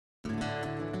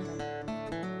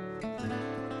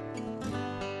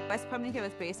West Pubnico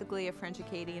is basically a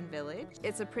French-Acadian village.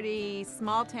 It's a pretty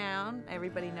small town.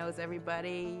 Everybody knows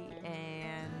everybody,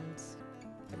 and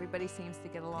everybody seems to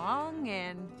get along,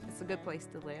 and it's a good place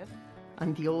to live.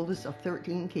 I'm the oldest of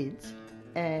 13 kids,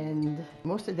 and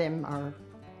most of them are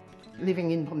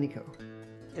living in Pubnico.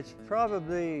 It's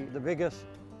probably the biggest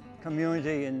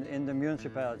community in the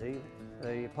municipality.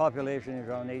 The population is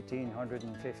around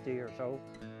 1,850 or so.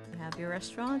 You have your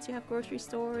restaurants, you have grocery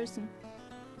stores, and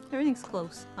everything's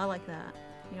close. I like that.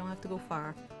 You don't have to go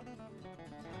far.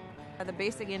 The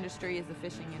basic industry is the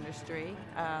fishing industry.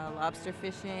 Lobster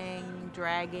fishing,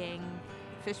 dragging,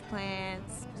 fish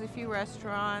plants. There's a few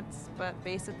restaurants, but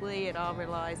basically it all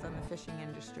relies on the fishing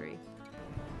industry.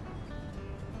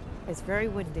 It's very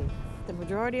windy. The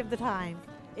majority of the time,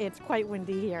 it's quite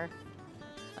windy here.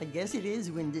 I guess it is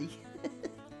windy.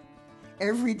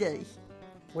 Every day.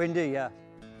 Windy, yeah.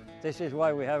 This is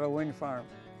why we have a wind farm.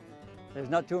 There's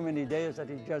not too many days that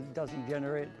it just doesn't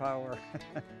generate power.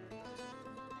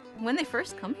 When they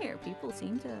first come here, people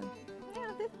seem to,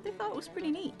 they thought it was pretty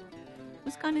neat. It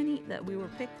was kind of neat that we were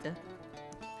picked to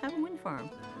have a wind farm.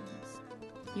 It's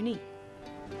unique.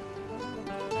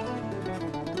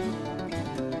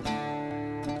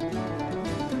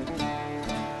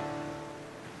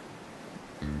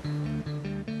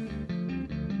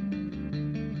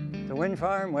 The wind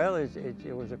farm, well,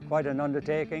 it was quite an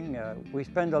undertaking. We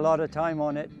spent a lot of time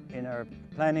on it in our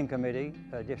planning committee,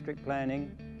 district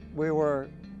planning. We were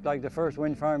like the first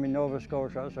wind farm in Nova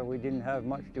Scotia, so we didn't have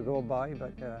much to go by,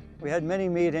 but we had many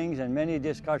meetings and many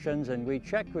discussions, and we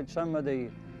checked with some of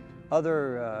the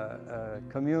other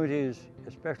communities,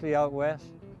 especially out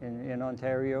west in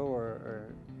Ontario or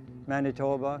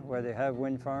Manitoba, where they have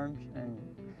wind farms, and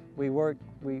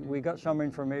we got some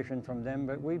information from them,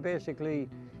 but we basically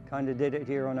kind of did it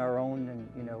here on our own,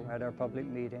 and had our public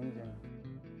meetings.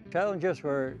 And challenges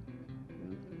were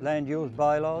land use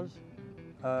bylaws.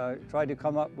 Try to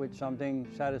come up with something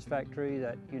satisfactory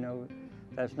that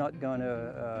that's not going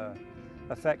to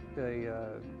affect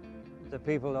the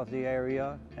people of the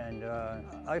area. And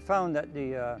I found that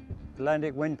the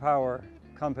Atlantic Wind Power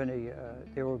Company,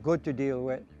 they were good to deal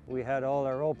with. We had all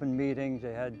our open meetings.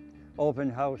 They had open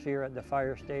house here at the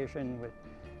fire station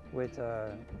with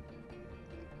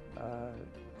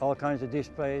all kinds of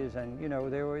displays, and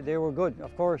they were good.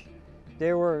 Of course,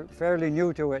 they were fairly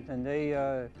new to it, and they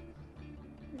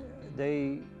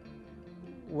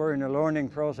were in a learning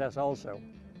process also,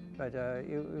 but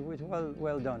it was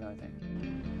well done, I think.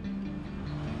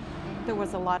 There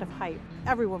was a lot of hype.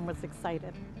 Everyone was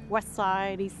excited. West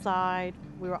side, east side,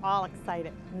 we were all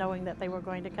excited knowing that they were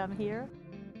going to come here.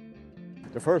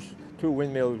 The first two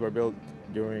windmills were built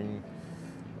during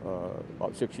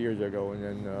about 6 years ago, and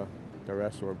then the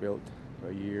rest were built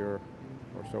a year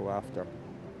or so after.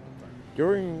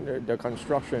 During the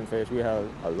construction phase, we had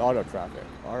a lot of traffic.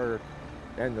 Our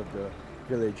end of the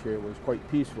village here was quite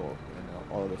peaceful,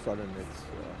 and all of a sudden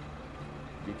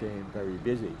it became very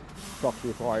busy. Trucks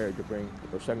required to bring,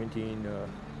 there were 17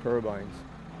 turbines.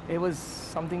 It was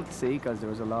something to see because there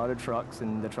was a lot of trucks,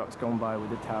 and the trucks going by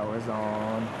with the towers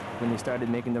on. When they started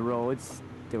making the roads,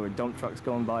 there were dump trucks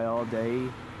going by all day.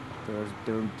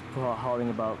 They were hauling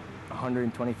about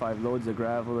 125 loads of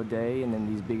gravel a day, and then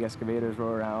these big excavators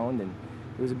were around, and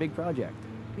it was a big project.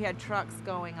 We had trucks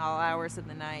going all hours of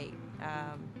the night,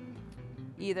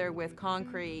 either with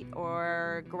concrete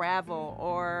or gravel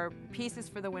or pieces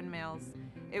for the windmills.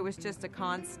 It was just a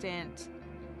constant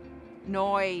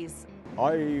noise.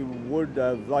 I would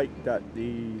have liked that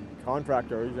the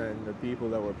contractors and the people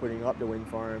that were putting up the wind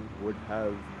farm would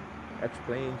have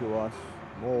explained to us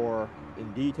more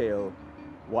in detail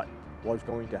what was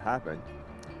going to happen,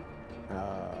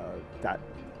 that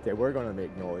they were going to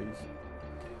make noise.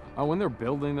 When they're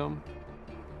building them,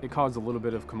 it caused a little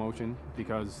bit of commotion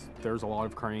because there's a lot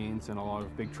of cranes and a lot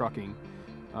of big trucking,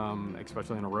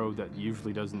 especially on a road that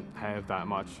usually doesn't have that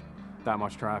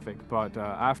much traffic. But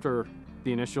after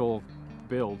the initial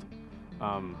build,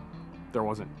 there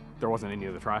wasn't any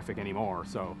of the traffic anymore.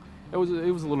 So it was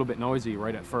a little bit noisy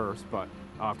right at first, but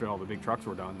after all the big trucks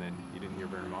were done, then you didn't hear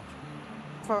very much.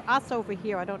 For us over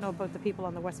here, I don't know about the people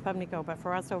on the West Pubnico, but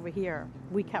for us over here,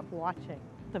 we kept watching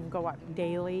them go up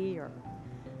daily, or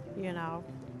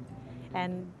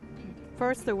and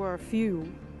first there were a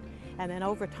few, and then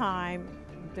over time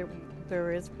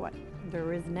there is what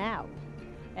there is now,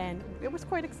 and it was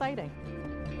quite exciting.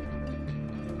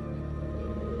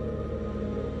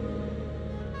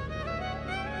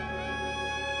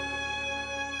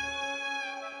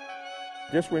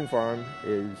 This wind farm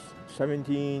is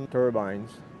 17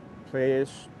 turbines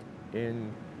placed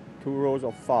in 2 rows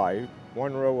of 5.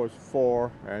 One row was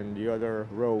 4 and the other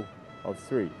row of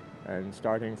 3, and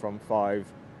starting from 5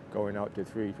 going out to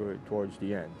 3 towards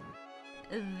the end.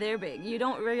 They're big. You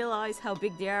don't realize how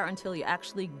big they are until you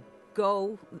actually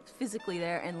go physically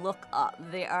there and look up.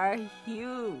 They are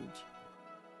huge.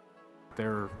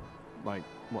 They're like,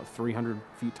 300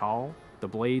 feet tall. The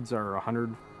blades are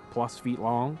 100 plus feet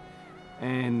long,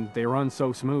 and they run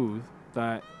so smooth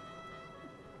that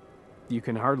you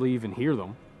can hardly even hear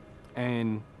them.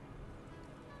 And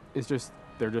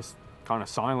they're just kind of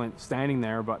silent standing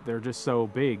there, but they're just so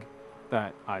big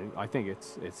that I think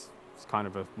it's kind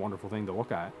of a wonderful thing to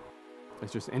look at.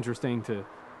 It's just interesting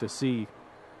to see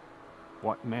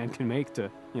what man can make to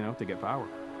get power.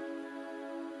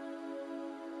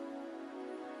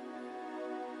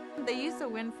 They use the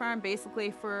wind farm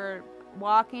basically for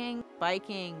walking,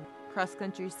 biking,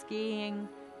 cross-country skiing,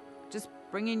 just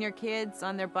bringing your kids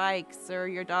on their bikes or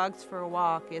your dogs for a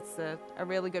walk. It's a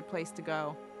really good place to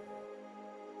go.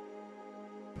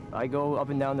 I go up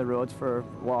and down the roads for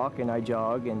a walk, and I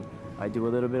jog, and I do a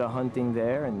little bit of hunting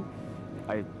there, and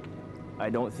I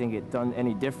don't think it done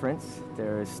any difference.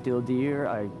 There is still deer.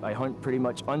 I hunt pretty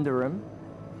much under them.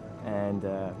 And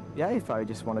yeah, if I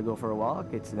just want to go for a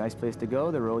walk, it's a nice place to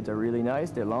go. The roads are really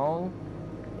nice, they're long,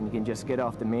 and you can just get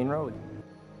off the main road.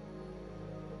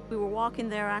 We were walking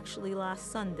there actually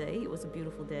last Sunday. It was a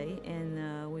beautiful day,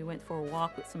 and we went for a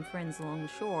walk with some friends along the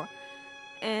shore.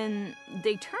 And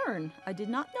they turn. I did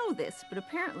not know this, but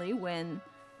apparently when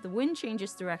the wind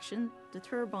changes direction, the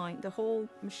turbine, the whole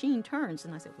machine turns.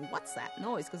 And I said, well, what's that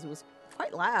noise? Because it was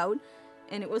quite loud,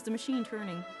 and it was the machine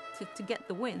turning to get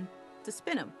the wind to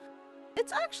spin them.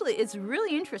 It's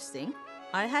really interesting.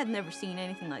 I had never seen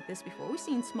anything like this before. We've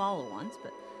seen smaller ones,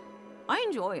 but I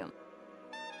enjoy them.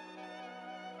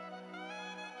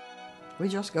 We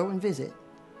just go and visit.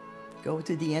 Go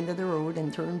to the end of the road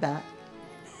and turn back.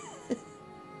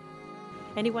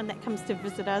 Anyone that comes to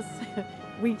visit us,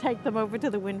 we take them over to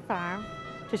the wind farm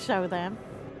to show them.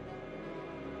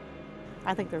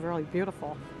 I think they're really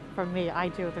beautiful. For me, I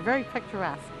do. They're very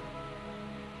picturesque.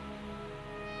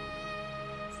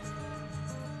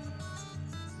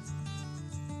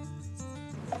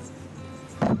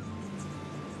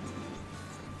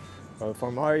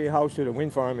 From my house to the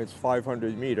wind farm, it's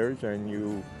 500 meters, and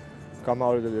you come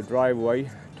out of the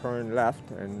driveway, turn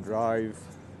left, and drive.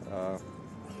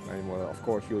 And well, of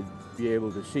course, you'll be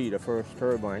able to see the first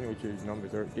turbine, which is number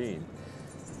 13.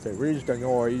 There is the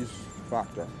noise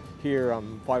factor. Here,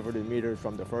 I'm 500 meters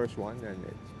from the first one, and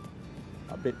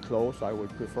it's a bit close. I would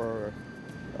prefer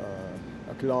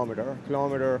a kilometer. A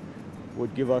kilometer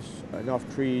would give us enough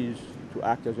trees to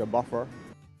act as a buffer.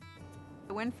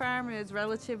 The wind farm is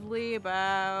relatively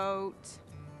about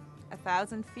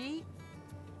 1,000 feet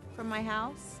from my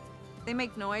house. They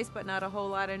make noise, but not a whole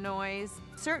lot of noise.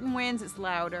 Certain winds it's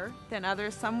louder than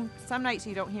others. Some nights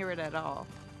you don't hear it at all.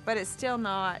 But it's still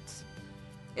not,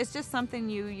 it's just something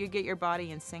you get your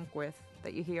body in sync with,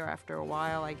 that you hear after a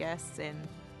while, I guess, and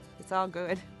it's all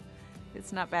good.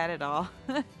 It's not bad at all.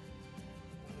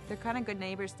 They're kind of good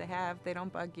neighbors to have. They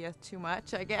don't bug you too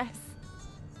much, I guess.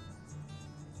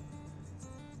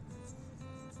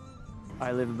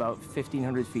 I live about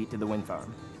 1,500 feet to the wind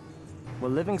farm.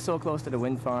 Well, living so close to the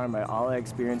wind farm, all I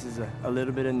experience is a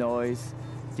little bit of noise.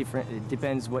 It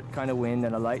depends what kind of wind.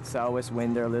 And a light southwest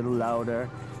wind, they're a little louder.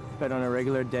 But on a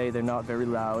regular day, they're not very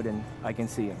loud, and I can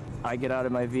see them. I get out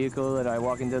of my vehicle and I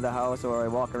walk into the house, or I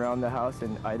walk around the house,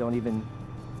 and I don't even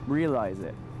realize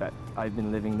it, that I've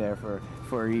been living there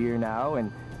for a year now,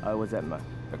 and I was at a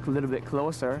little bit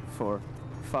closer for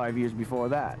 5 years before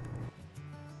that.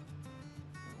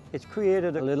 It's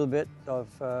created a little bit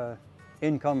of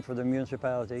income for the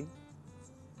municipality.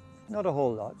 Not a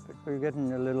whole lot, but we're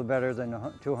getting a little better than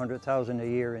 $200,000 a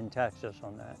year in taxes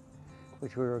on that,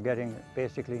 which we were getting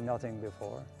basically nothing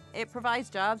before. It provides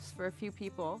jobs for a few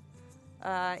people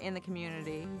in the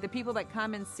community. The people that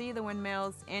come and see the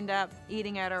windmills end up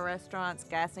eating at our restaurants,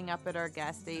 gassing up at our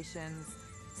gas stations,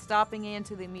 stopping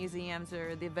into the museums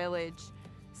or the village.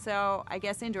 So I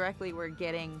guess indirectly we're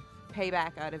getting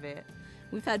payback out of it.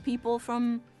 We've had people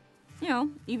from,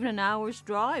 even an hour's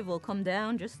drive will come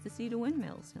down just to see the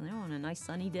windmills, on a nice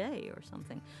sunny day or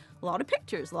something. A lot of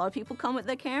pictures. A lot of people come with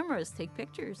their cameras, take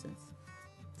pictures.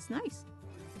 It's nice.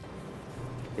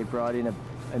 They brought in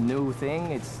a new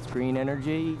thing. It's green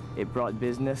energy. It brought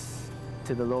business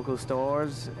to the local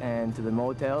stores and to the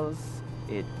motels.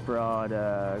 It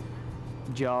brought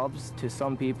jobs to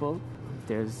some people.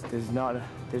 There's not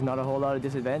a whole lot of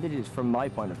disadvantages from my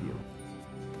point of view.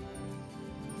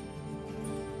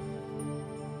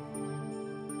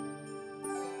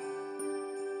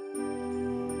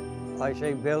 I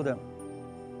say build them.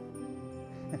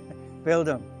 Build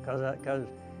them, because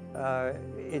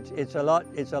It's a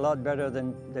lot better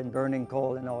than burning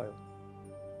coal and oil,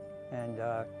 and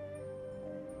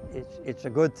it's a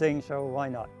good thing. So why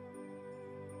not?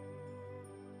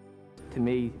 To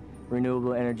me,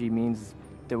 renewable energy means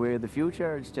the way of the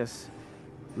future. It's just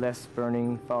less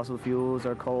burning fossil fuels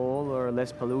or coal or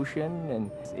less pollution, and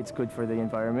it's good for the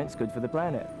environment, it's good for the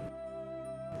planet.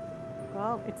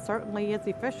 Well, it certainly is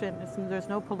efficient. There's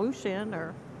no pollution,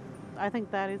 or I think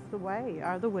that is the way,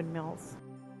 are the windmills.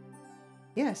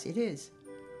 Yes, it is.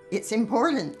 It's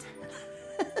important.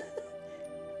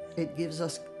 It gives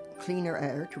us cleaner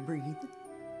air to breathe.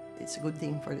 It's a good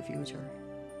thing for the future.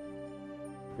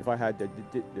 If I had to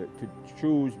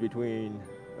choose between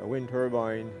a wind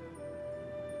turbine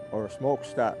or a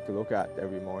smokestack to look at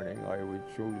every morning, I would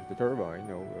choose the turbine,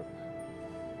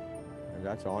 and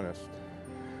that's honest.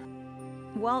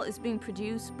 Well, it's being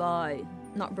produced by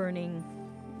not burning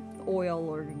oil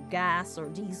or gas or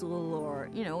diesel or,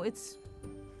 it's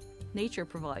nature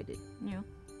provided,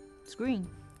 it's green.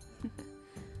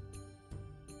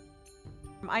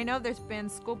 I know there's been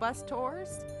school bus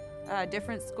tours.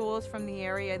 Different schools from the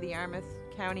area, the Yarmouth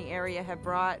County area, have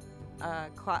brought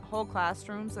whole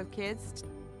classrooms of kids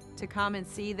to come and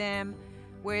see them,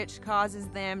 which causes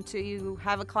them to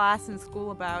have a class in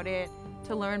school about it,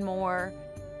 to learn more.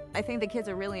 I think the kids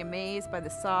are really amazed by the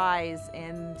size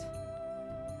and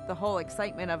the whole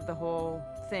excitement of the whole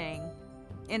thing.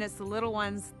 And it's the little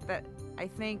ones that I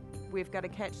think we've got to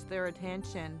catch their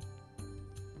attention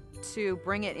to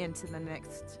bring it into the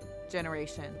next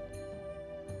generation.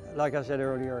 Like I said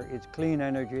earlier, it's clean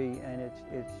energy, and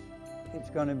it's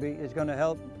going to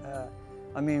help.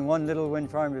 I mean, one little wind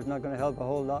farm is not going to help a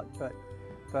whole lot, but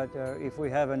if we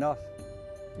have enough,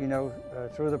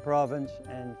 through the province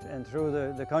and through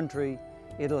the country,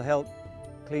 it'll help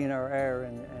clean our air,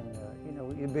 and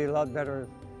it'll be a lot better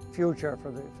future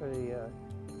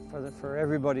for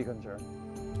everybody concerned.